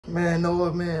Man,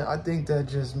 Noah, man, I think that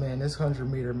just, man, this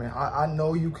 100-meter, man, I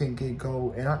know you can get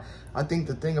gold. And I think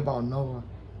the thing about Noah,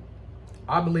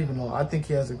 I believe in Noah. I think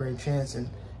he has a great chance. And,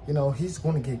 you know, he's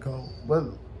going to get gold.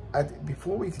 But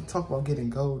before we can talk about getting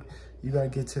gold, you got to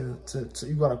get to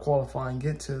you got to qualify and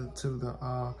get to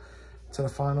the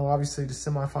final. Obviously, the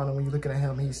semifinal, when you're looking at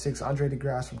him, he's 6'. Andre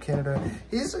DeGrasse from Canada.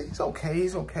 He's okay.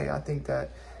 He's okay. I think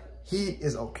that he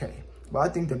is okay. But I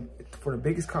think that for the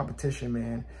biggest competition,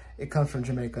 man, it comes from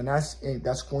Jamaica. And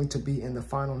that's going to be in the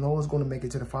final. Noah's going to make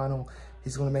it to the final.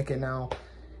 He's going to make it now.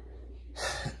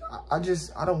 I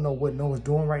don't know what Noah's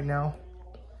doing right now.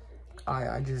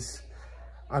 I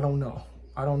don't know.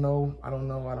 I don't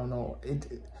know.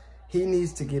 He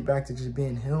needs to get back to just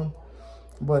being him.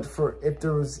 But if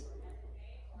there was,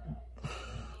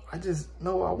 I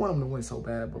want him to win so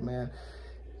bad. But, man,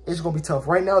 it's going to be tough.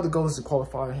 Right now, the goal is to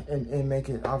qualify and make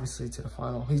it, obviously, to the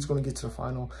final. He's going to get to the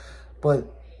final. But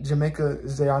Jamaica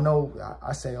is there. I know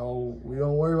I say, oh, we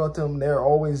don't worry about them. They're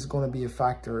always going to be a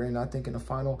factor. And I think in the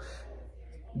final,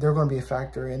 they're going to be a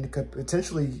factor. And it could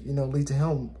potentially, you know, lead to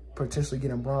him potentially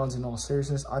getting bronze in all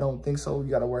seriousness. I don't think so. You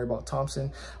got to worry about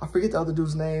Thompson. I forget the other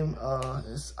dude's name. I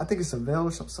think it's Seville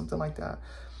or something like that.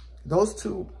 Those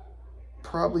two,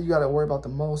 probably you got to worry about the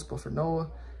most. But for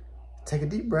Noah, take a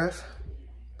deep breath.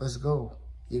 Let's go.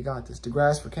 You got this.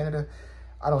 DeGrasse for Canada,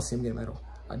 I don't see him getting a medal.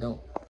 I don't.